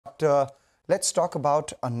But let's talk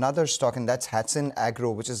about another stock, and that's Hatsun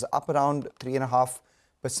Agro, which is up around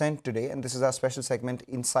 3.5% today. And this is our special segment,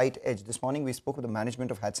 Insight Edge. This morning, we spoke with the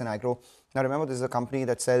management of Hatsun Agro. Now, remember, this is a company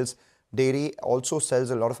that sells dairy, also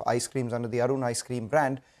sells a lot of ice creams under the Arun ice cream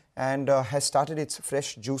brand, and has started its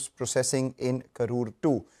fresh juice processing in Karur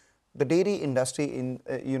too. The dairy industry in,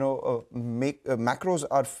 macros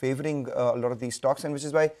are favoring a lot of these stocks, and which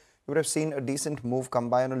is why you would have seen a decent move come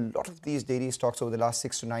by on a lot of these dairy stocks over the last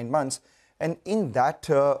 6 to 9 months. And in that,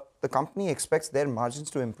 the company expects their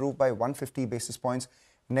margins to improve by 150 basis points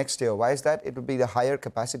next year. Why is that? It will be the higher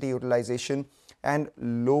capacity utilization and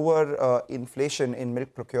lower inflation in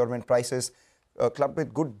milk procurement prices, clubbed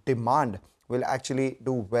with good demand, will actually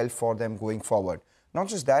do well for them going forward. Not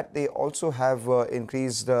just that, they also have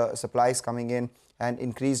increased supplies coming in and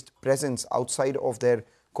increased presence outside of their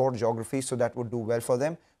core geography, so that would do well for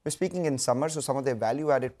them. We're speaking in summer, so some of their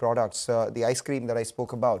value-added products, the ice cream that I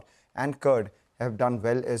spoke about and curd, have done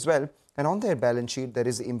well as well. And on their balance sheet, there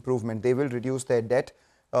is improvement. They will reduce their debt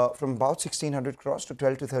from about 1,600 crores to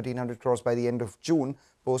 12 to 1,300 crores by the end of June,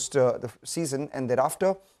 post the season. And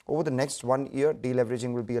thereafter, over the next 1 year,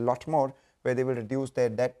 deleveraging will be a lot more, where they will reduce their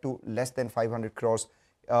debt to less than 500 crores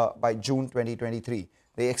by June 2023.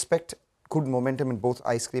 They expect good momentum in both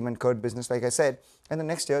ice cream and curd business, like I said. And the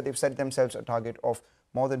next year, they've set themselves a target of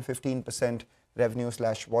more than 15%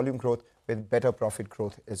 revenue/volume growth with better profit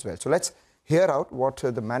growth as well. So let's hear out what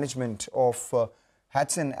the management of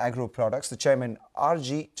Hatsun Agro Products, the chairman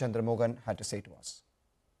R.G. Chandramogan, had to say to us.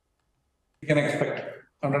 We can expect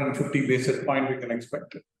 150 basis point, we can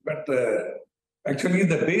expect it. But actually,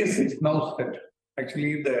 the base is now set.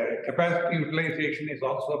 Actually, the capacity utilization is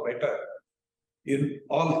also better in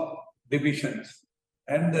all divisions.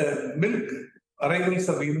 And the milk arrivals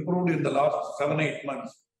have improved in the last 7-8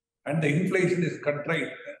 months. And the inflation is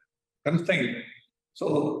constrained.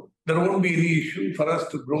 So there won't be any issue for us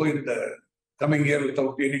to grow in the coming year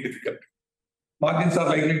without any difficulty. Margins are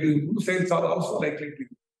likely to improve, sales are also likely to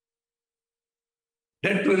improve.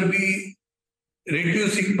 Debt will be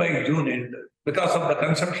reducing by June end because of the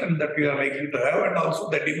consumption that we are likely to have and also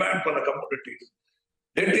the demand for the commodities.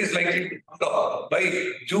 Debt is likely to come down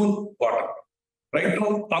by June quarter. Right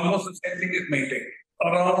now, almost the same thing is maintained.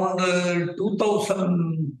 Around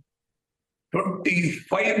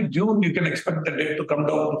 2025 June, you can expect the debt to come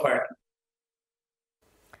down to 5.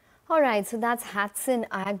 All right, so that's Hatsun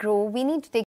Agro. We need to take